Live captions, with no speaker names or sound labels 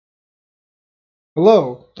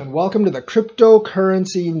Hello, and welcome to the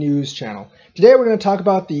Cryptocurrency News Channel. Today we're going to talk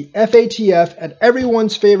about the FATF and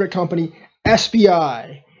everyone's favorite company,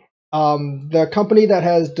 SBI, the company that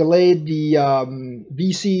has delayed the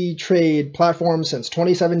VC trade platform since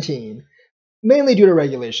 2017, mainly due to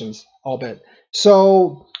regulations, albeit.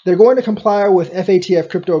 So they're going to comply with FATF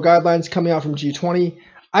crypto guidelines coming out from G20.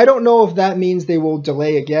 I don't know if that means they will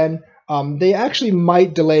delay again. They actually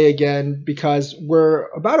might delay again because we're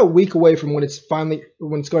about a week away from when it's going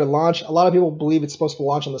to launch. A lot of people believe it's supposed to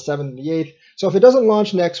launch on the 7th and the 8th. So if it doesn't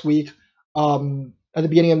launch next week, at the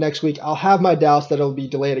beginning of next week, I'll have my doubts that it'll be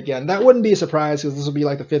delayed again. That wouldn't be a surprise because this will be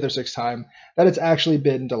like the 5th or 6th time that it's actually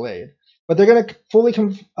been delayed. But they're going to fully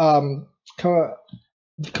conform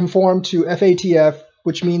to FATF,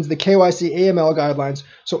 which means the KYC AML guidelines.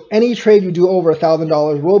 So any trade you do over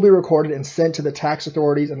 $1,000 will be recorded and sent to the tax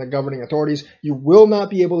authorities and the governing authorities. You will not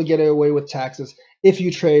be able to get away with taxes if you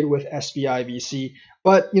trade with SBI VC.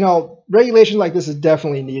 But, regulation like this is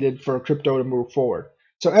definitely needed for crypto to move forward.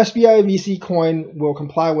 So SBI VC coin will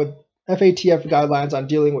comply with FATF guidelines on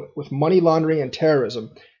dealing with money laundering and terrorism.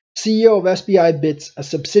 CEO of SBI Bits, a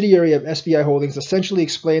subsidiary of SBI Holdings, essentially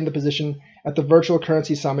explained the position at the Virtual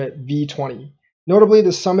Currency Summit V20. Notably,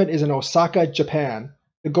 the summit is in Osaka, Japan.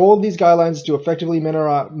 The goal of these guidelines is to effectively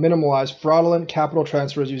minimize fraudulent capital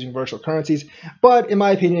transfers using virtual currencies, but in my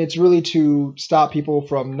opinion, it's really to stop people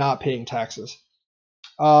from not paying taxes.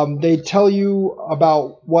 They tell you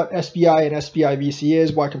about what SBI and SBI VC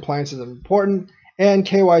is, why compliance is important, and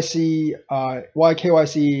why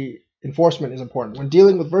KYC enforcement is important. When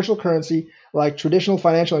dealing with virtual currency, like traditional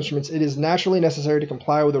financial instruments, it is naturally necessary to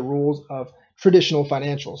comply with the rules of traditional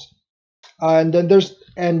financials. And then there's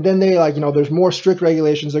more strict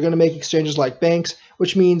regulations. They're going to make exchanges like banks,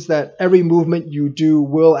 which means that every movement you do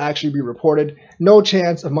will actually be reported. No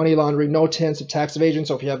chance of money laundering, no chance of tax evasion.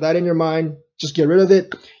 So if you have that in your mind, just get rid of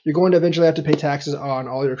it. You're going to eventually have to pay taxes on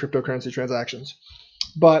all your cryptocurrency transactions.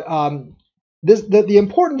 But the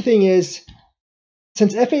important thing is,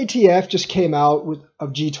 since FATF just came out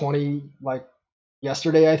of G20 like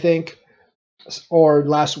yesterday, I think, or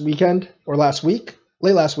last week,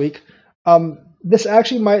 late last week, this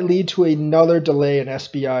actually might lead to another delay in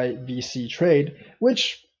SBI VC trade,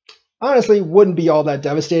 which honestly wouldn't be all that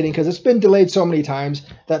devastating because it's been delayed so many times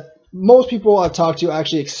that most people I've talked to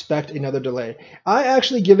actually expect another delay. I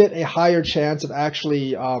actually give it a higher chance of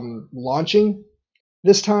actually launching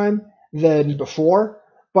this time than before,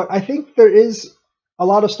 but I think there is a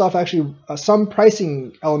lot of stuff actually, some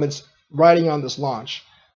pricing elements riding on this launch.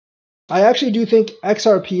 I actually do think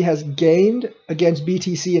XRP has gained against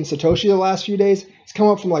BTC and Satoshi the last few days. It's come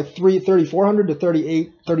up from like 3,400 to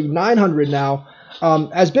 3,900 now.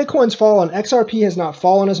 As Bitcoin's fallen, XRP has not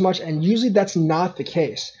fallen as much, and usually that's not the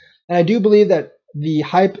case. And I do believe that the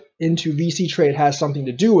hype into VC trade has something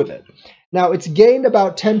to do with it. Now, it's gained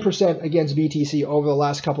about 10% against BTC over the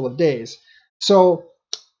last couple of days. So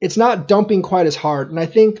it's not dumping quite as hard. And I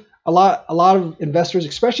think a lot of investors,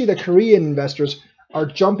 especially the Korean investors, are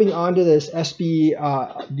jumping onto this the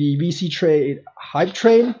VC trade hype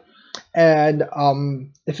train, and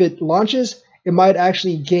if it launches, it might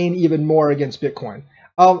actually gain even more against Bitcoin.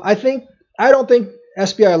 I don't think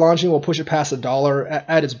SBI launching will push it past $1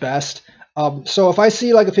 at its best. So if I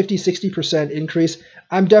see like a 50-60% increase,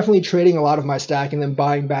 I'm definitely trading a lot of my stack and then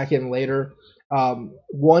buying back in later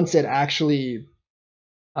once the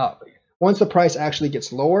price actually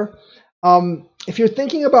gets lower. If you're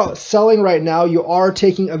thinking about selling right now, you are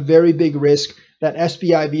taking a very big risk that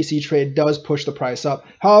SBI VC trade does push the price up.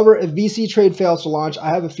 However, if VC trade fails to launch, I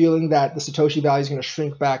have a feeling that the Satoshi value is going to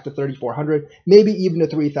shrink back to 3,400, maybe even to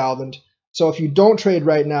 3,000. So if you don't trade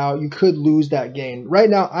right now, you could lose that gain. Right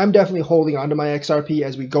now, I'm definitely holding onto my XRP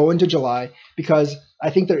as we go into July because I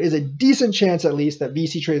think there is a decent chance at least that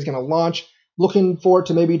VC trade is going to launch. Looking forward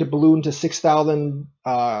to maybe to balloon to 6,000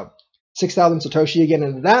 Satoshi again.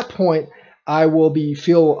 And at that point, I will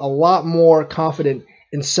feel a lot more confident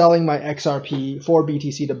in selling my XRP for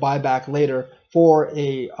BTC to buy back later for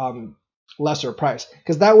a lesser price,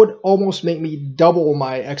 because that would almost make me double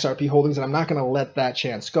my XRP holdings, and I'm not going to let that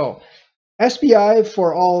chance go. SBI,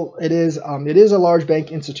 for all it is a large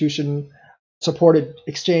bank institution supported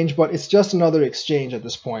exchange, but it's just another exchange at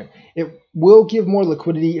this point. It will give more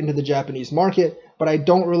liquidity into the Japanese market, but I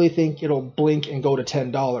don't really think it'll blink and go to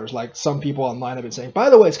 $10 like some people online have been saying.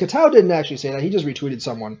 By the way, Skatau didn't actually say that. He just retweeted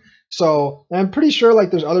someone. So I'm pretty sure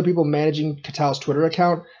like there's other people managing Katau's Twitter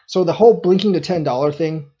account. So the whole blinking to $10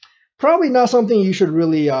 thing, probably not something you should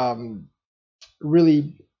really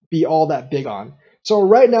be all that big on. So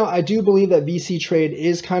right now, I do believe that VC trade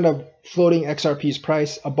is kind of floating XRP's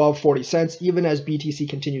price above 40 cents, even as BTC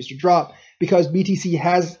continues to drop, because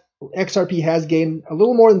XRP has gained a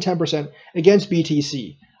little more than 10% against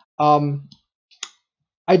BTC.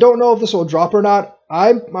 I don't know if this will drop or not.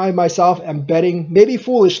 I myself am betting, maybe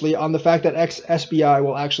foolishly, on the fact that SBI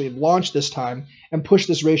will actually launch this time and push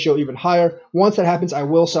this ratio even higher. Once that happens, I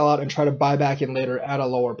will sell out and try to buy back in later at a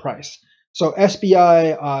lower price. So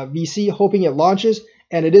SBI VC, hoping it launches,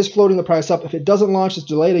 and it is floating the price up. If it doesn't launch, it's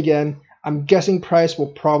delayed again. I'm guessing price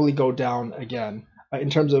will probably go down again in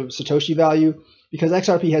terms of Satoshi value, because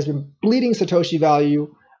XRP has been bleeding Satoshi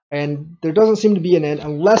value, and there doesn't seem to be an end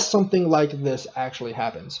unless something like this actually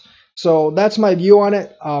happens. So that's my view on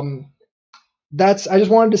it. I just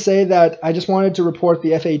wanted to say that I just wanted to report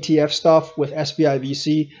the FATF stuff with SBI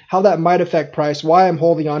VC, how that might affect price, why I'm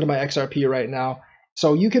holding on to my XRP right now.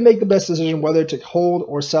 So you can make the best decision whether to hold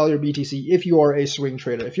or sell your BTC if you are a swing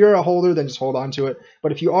trader. If you're a holder, then just hold on to it.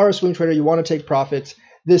 But if you are a swing trader, you want to take profits,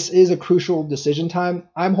 this is a crucial decision time.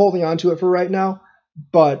 I'm holding on to it for right now,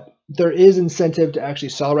 but there is incentive to actually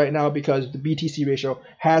sell right now because the BTC ratio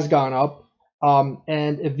has gone up.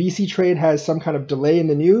 And if VC trade has some kind of delay in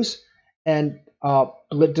the news and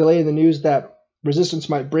that resistance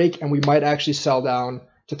might break and we might actually sell down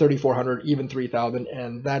to 3,400, even 3,000,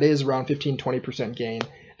 and that is around 15-20% gain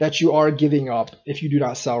that you are giving up if you do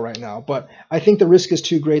not sell right now. But I think the risk is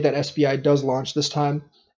too great that SBI does launch this time,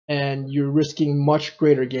 and you're risking much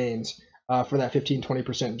greater gains for that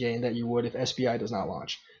 15-20% gain that you would if SBI does not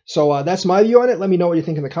launch. So that's my view on it. Let me know what you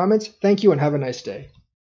think in the comments. Thank you and have a nice day.